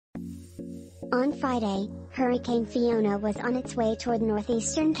On Friday, Hurricane Fiona was on its way toward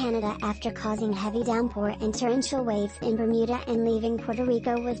northeastern Canada after causing heavy downpour and torrential waves in Bermuda and leaving Puerto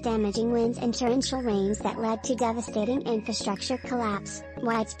Rico with damaging winds and torrential rains that led to devastating infrastructure collapse,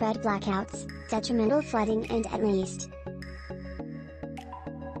 widespread blackouts, detrimental flooding and at least.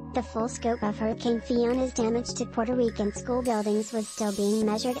 The full scope of Hurricane Fiona's damage to Puerto Rican school buildings was still being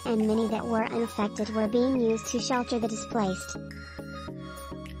measured and many that were unaffected were being used to shelter the displaced.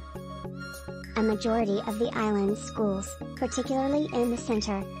 A majority of the island's schools, particularly in the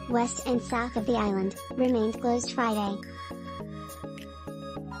center, west and south of the island, remained closed Friday.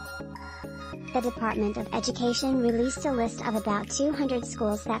 The Department of Education released a list of about 200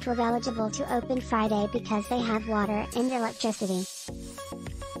 schools that were eligible to open Friday because they have water and electricity.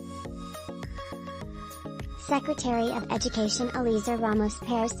 Secretary of Education Eliezer Ramos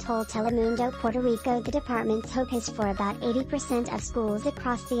Parés told Telemundo Puerto Rico the department's hope is for about 80% of schools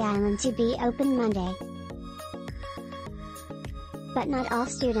across the island to be open Monday. But not all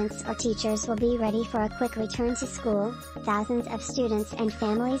students or teachers will be ready for a quick return to school. Thousands of students and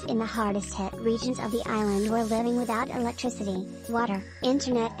families in the hardest hit regions of the island were living without electricity, water,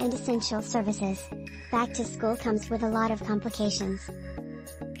 internet and essential services. Back to school comes with a lot of complications.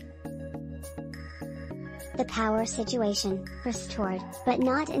 The power situation, restored, but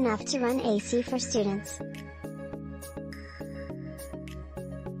not enough to run AC for students.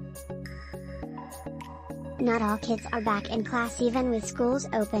 Not all kids are back in class even with schools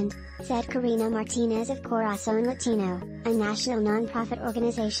opened, said Karina Martinez of Corazón Latino, a national nonprofit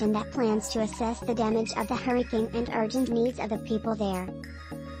organization that plans to assess the damage of the hurricane and urgent needs of the people there.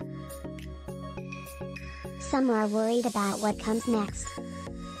 Some are worried about what comes next.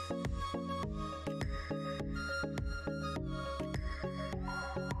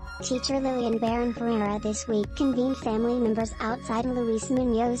 Teacher Lillian Bayron Ferreira this week convened family members outside Luis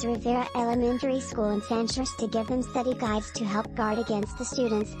Muñoz Rivera Elementary School in Santurce to give them study guides to help guard against the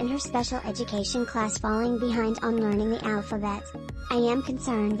students in her special education class falling behind on learning the alphabet. I am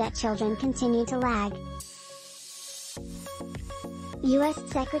concerned that children continue to lag. U.S.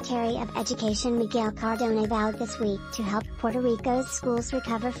 Secretary of Education Miguel Cardona vowed this week to help Puerto Rico's schools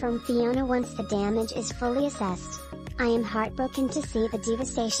recover from Fiona once the damage is fully assessed. I am heartbroken to see the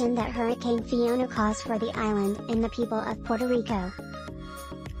devastation that Hurricane Fiona caused for the island and the people of Puerto Rico.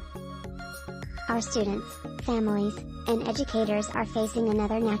 Our students, families, and educators are facing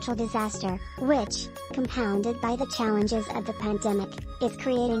another natural disaster, which, compounded by the challenges of the pandemic, is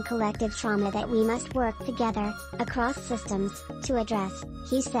creating collective trauma that we must work together, across systems, to address,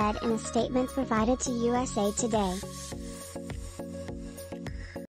 he said in a statement provided to USA Today.